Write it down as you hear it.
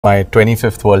My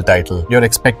 25th world title. You're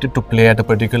expected to play at a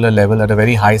particular level at a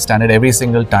very high standard every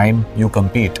single time you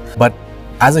compete. But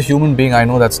as a human being, I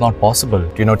know that's not possible.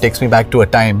 It takes me back to a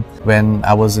time when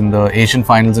I was in the Asian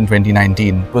finals in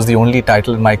 2019. It was the only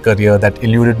title in my career that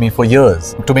eluded me for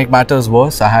years. To make matters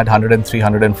worse, I had 103,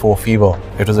 104 fever.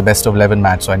 It was a best of 11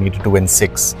 match, so I needed to win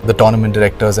 6. The tournament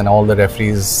directors and all the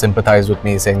referees sympathized with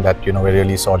me, saying that, we're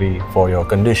really sorry for your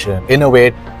condition. In a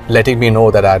way, letting me know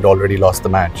that I had already lost the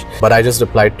match. But I just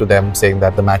replied to them saying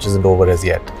that the match isn't over as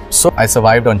yet. So I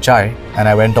survived on chai and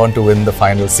I went on to win the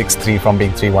final 6-3 from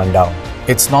being 3-1 down.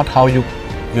 It's not how you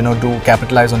do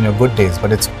capitalize on your good days,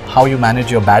 but it's how you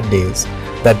manage your bad days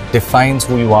that defines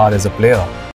who you are as a player.